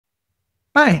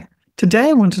Hi,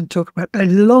 today I wanted to talk about a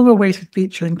long-awaited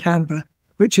feature in Canva,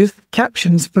 which is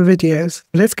captions for videos.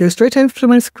 Let's go straight over to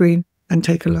my screen and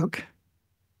take a look.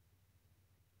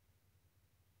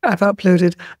 I've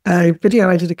uploaded a video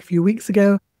I did a few weeks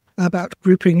ago about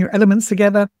grouping your elements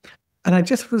together, and I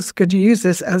just was going to use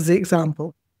this as the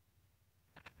example.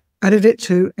 Added it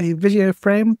to a video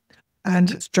frame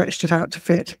and stretched it out to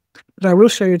fit. But I will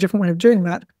show you a different way of doing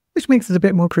that, which makes it a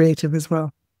bit more creative as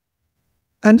well.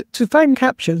 And to find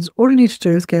captions, all you need to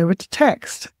do is go over to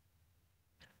text.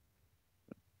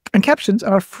 And captions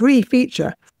are a free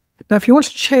feature. Now, if you want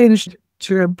to change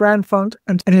to a brand font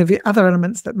and any of the other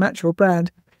elements that match your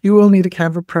brand, you will need a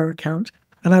Canva Pro account.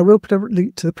 And I will put a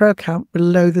link to the Pro account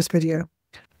below this video.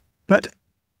 But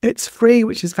it's free,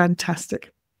 which is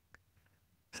fantastic.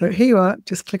 So here you are,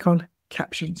 just click on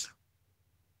Captions.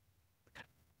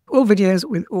 All videos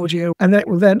with audio, and that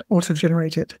will then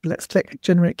auto-generate it. Let's click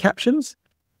Generate Captions.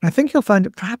 I think you'll find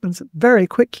it happens very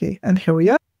quickly. And here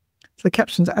we are. So the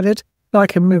captions are added. Now I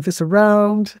can move this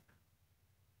around.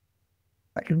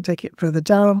 I can take it further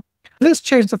down. Let's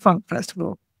change the font first of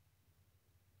all.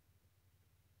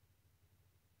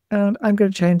 And I'm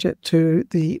going to change it to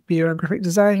the Be Your Own Graphic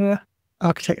Designer,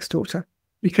 Architect's Daughter,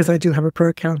 because I do have a Pro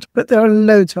account. But there are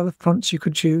loads of other fonts you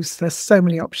could choose. There's so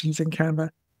many options in Canva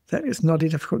that it's not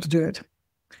difficult to do it.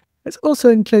 It's also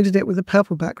included it with a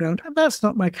purple background, and that's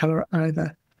not my color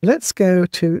either. Let's go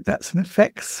to That's an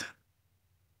Effects.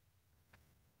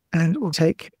 And we'll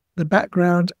take the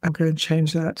background. I'm going to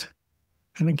change that.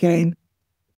 And again,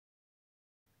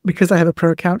 because I have a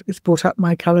Pro account, it's brought up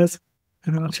my colors,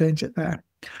 and I'll change it there.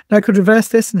 Now I could reverse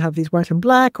this and have these white and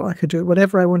black, or I could do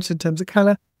whatever I wanted in terms of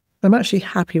color. I'm actually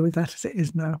happy with that as it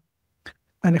is now.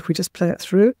 And if we just play it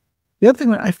through, the other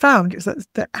thing that I found is that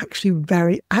they're actually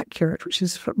very accurate, which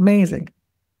is amazing.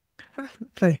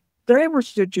 Play. They're able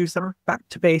to do some back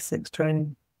to basics,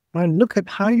 trying and look at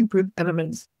how you group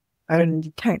elements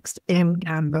and text in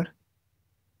Canva.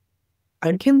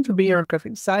 I'm Kim to Be Your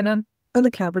Graphic Designer, and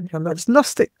the Canva I just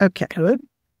lost it. Okay, good.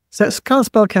 So it's can't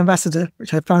spell Canvassiter,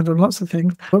 which I found on lots of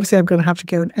things. Obviously, I'm going to have to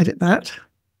go and edit that.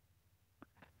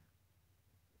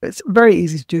 It's very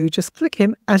easy to do. Just click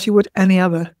in as you would any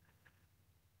other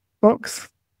box.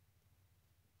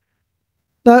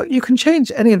 Now, you can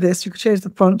change any of this. You can change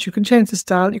the font, you can change the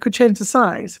style, you can change the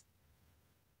size.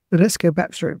 So let's go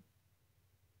back through.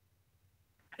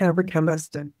 Canva Canvas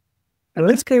done. And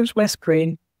let's go to my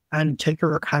screen and take a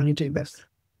look how you do this.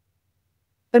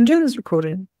 I'm doing this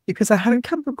recording because I had a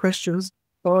couple of questions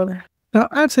on. Now,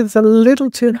 I'd say it's a little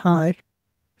too high.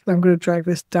 So I'm going to drag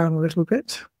this down a little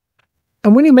bit.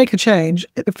 And when you make a change,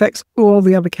 it affects all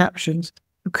the other captions.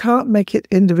 You can't make it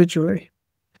individually.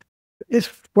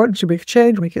 If once you make a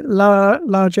change, make it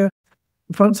larger,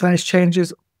 the font size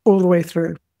changes all the way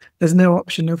through. There's no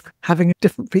option of having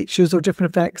different features or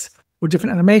different effects or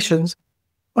different animations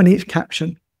on each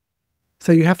caption.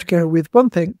 So you have to go with one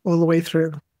thing all the way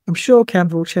through. I'm sure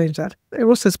Canva will change that. It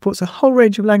also supports a whole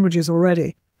range of languages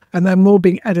already, and they're more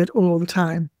being added all the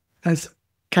time as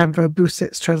Canva boosts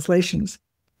its translations.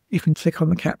 You can click on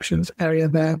the captions area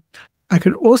there. I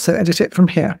can also edit it from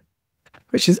here,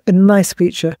 which is a nice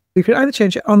feature. You can either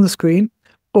change it on the screen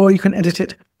or you can edit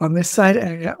it on this side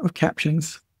area of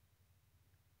captions.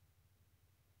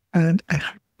 And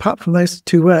apart from those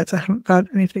two words, I haven't found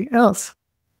anything else.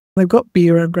 I've got Be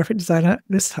Your Own Graphic Designer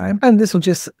this time, and this will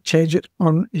just change it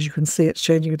on, as you can see, it's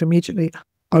changing it immediately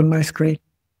on my screen.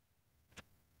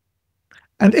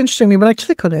 And interestingly, when I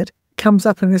click on it, it comes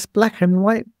up in this black and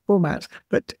white format,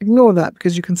 but ignore that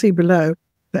because you can see below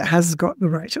that it has got the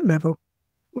right level.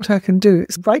 What I can do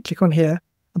is right click on here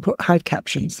and put Hide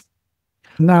Captions.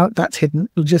 Now that's hidden.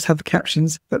 It'll just have the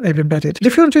captions that they've embedded. But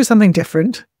if you want to do something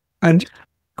different, and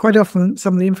quite often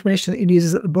some of the information that you need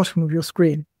is at the bottom of your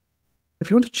screen. If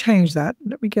you want to change that,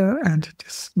 let me go and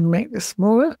just make this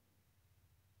smaller.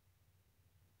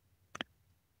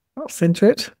 I'll center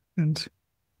it and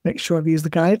make sure I've used the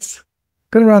guides.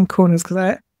 Going around corners because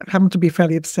I happen to be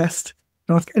fairly obsessed.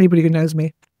 I'll ask anybody who knows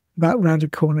me about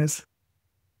rounded corners.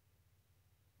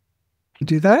 To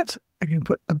do that, I can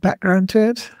put a background to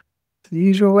it the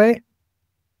usual way.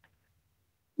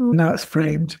 Now it's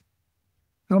framed.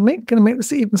 I'm going to make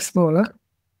this even smaller.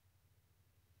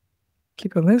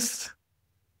 Click on this.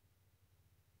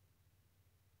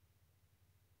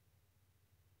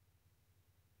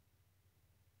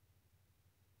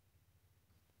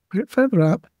 Put it further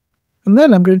up. And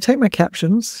then I'm going to take my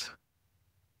captions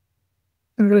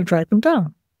and I'm going to drag them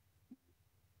down.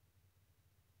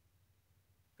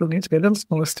 It'll need to be a little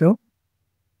smaller still.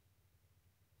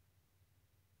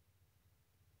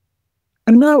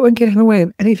 And now it won't get in the way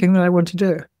of anything that I want to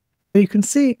do. You can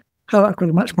see Oh, I've got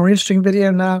a much more interesting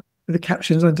video now with the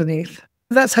captions underneath.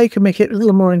 That's how you can make it a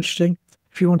little more interesting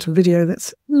if you want a video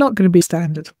that's not going to be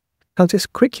standard. I'll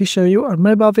just quickly show you on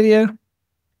mobile video.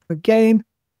 Again,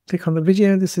 click on the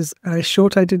video. This is a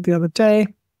short I did the other day.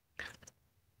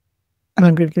 And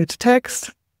I'm going to go to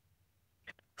text,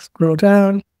 scroll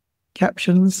down,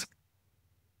 captions.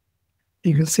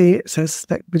 You can see it says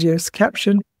select video's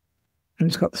caption, and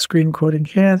it's got the screen recording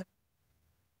here.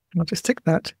 And I'll just tick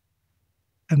that,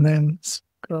 and then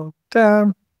scroll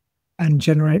down and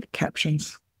generate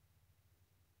captions.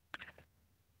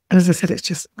 And as I said, it's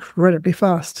just incredibly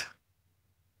fast.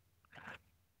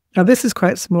 Now this is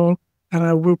quite small, and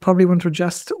I will probably want to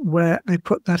adjust where I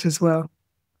put that as well.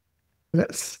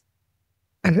 Let's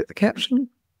edit the caption.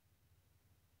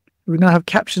 We now have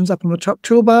captions up on the top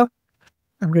toolbar.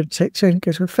 I'm going to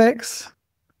go to effects.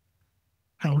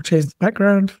 I will change the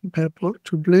background from purple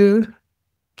to blue.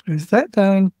 Close that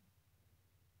down.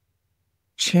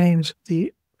 Change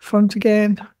the font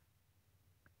again.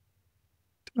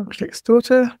 I'll click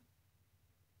Distorter.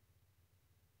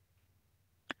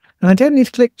 And I don't need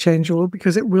to click Change All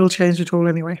because it will change it all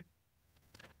anyway.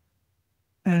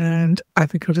 And I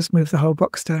think I'll just move the whole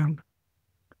box down.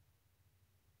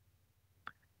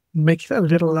 Make it a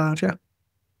little larger.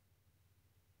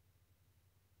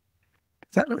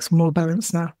 That looks more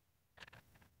balanced now.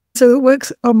 So it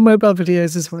works on mobile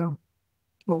videos as well.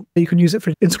 Well, you can use it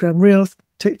for Instagram Reels,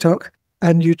 TikTok,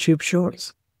 and YouTube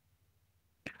Shorts.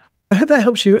 I hope that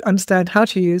helps you understand how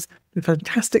to use the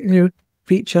fantastic new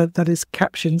feature that is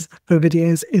captions for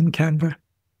videos in Canva.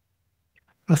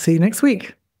 I'll see you next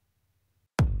week.